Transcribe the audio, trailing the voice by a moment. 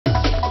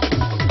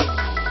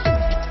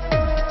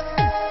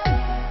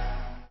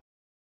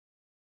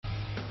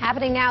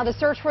happening now. The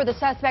search for the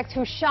suspects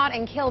who shot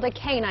and killed a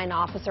K-9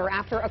 officer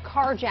after a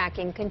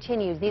carjacking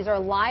continues. These are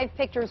live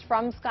pictures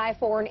from Sky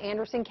 4 in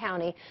Anderson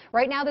County.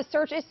 Right now, the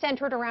search is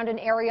centered around an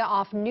area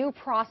off New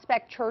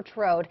Prospect Church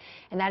Road,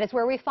 and that is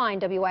where we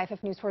find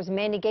WYFF News 4's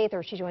Mandy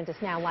Gaither. She joins us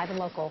now live and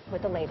local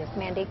with the latest.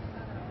 Mandy.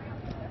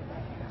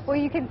 Well,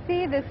 you can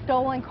see this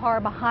stolen car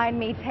behind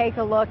me. Take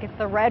a look. It's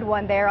the red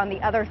one there on the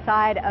other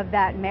side of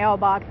that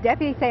mailbox.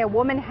 Deputies say a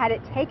woman had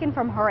it taken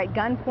from her at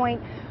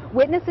gunpoint.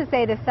 Witnesses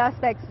say the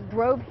suspects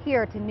drove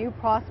here to New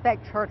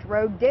Prospect Church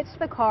Road, ditched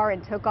the car,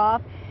 and took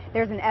off.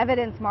 There's an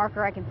evidence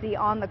marker I can see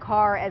on the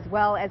car, as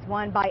well as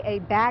one by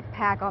a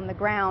backpack on the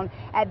ground.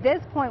 At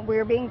this point,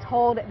 we're being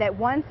told that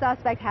one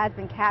suspect has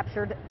been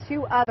captured.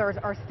 2 others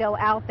are still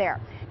out there.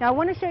 Now, I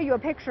want to show you a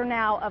picture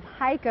now of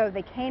Heiko,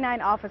 the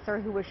K-9 officer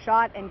who was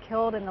shot and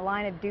killed in the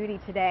line of duty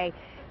today.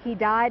 He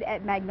died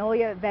at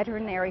Magnolia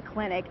Veterinary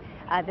Clinic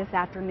this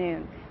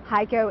afternoon.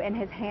 Heiko and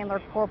his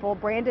handler, Corporal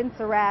Brandon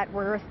Surratt,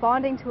 were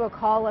responding to a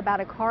call about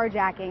a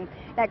carjacking.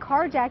 That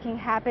carjacking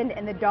happened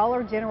in the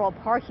Dollar General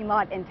parking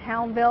lot in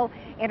Townville.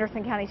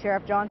 Anderson County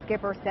Sheriff John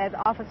Skipper says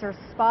officers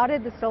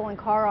spotted the stolen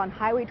car on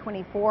Highway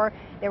 24.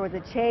 There was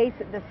a chase.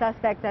 The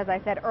suspects, as I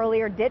said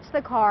earlier, ditched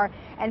the car,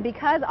 and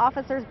because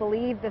officers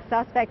believe the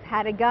suspects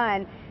had a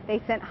gun,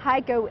 they sent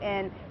Heiko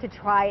in to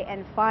try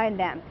and find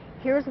them.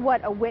 Here's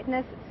what a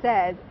witness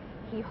says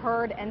he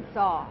heard and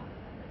saw.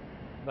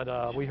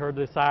 But we heard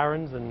the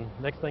sirens, and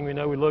next thing we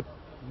know, we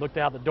looked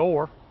out the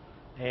door,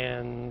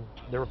 and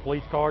there were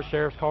police cars,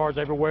 sheriff's cars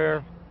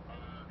everywhere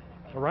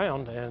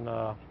around,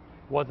 and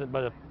wasn't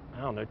but,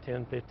 I don't know,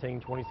 10,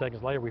 15, 20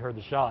 seconds later, we heard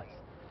the shots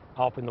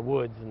off in the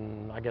woods,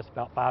 and I guess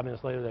about 5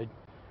 minutes later,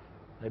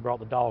 they brought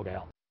the dog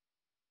out.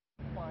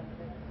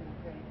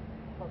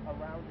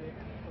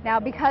 Now,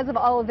 because of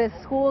all of this,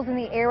 schools in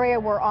the area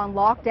were on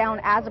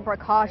lockdown as a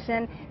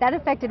precaution. That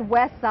affected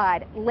West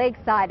Side,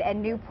 Lakeside,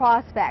 and New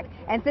Prospect.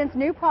 And since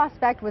New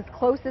Prospect was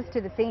closest to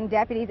the scene,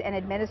 deputies and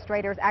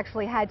administrators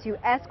actually had to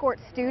escort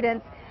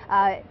students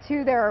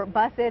to their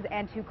buses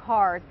and to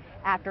cars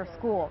after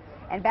school.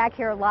 And back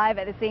here live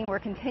at the scene, we're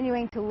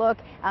continuing to look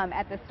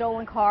at the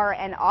stolen car,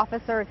 and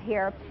officers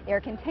here,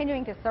 they're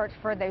continuing to search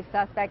for those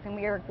suspects, and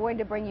we are going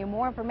to bring you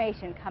more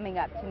information coming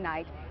up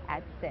tonight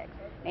at 6.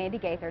 Mandy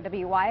Gaither,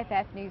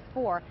 WYFF News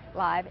 4,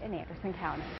 live in Anderson County.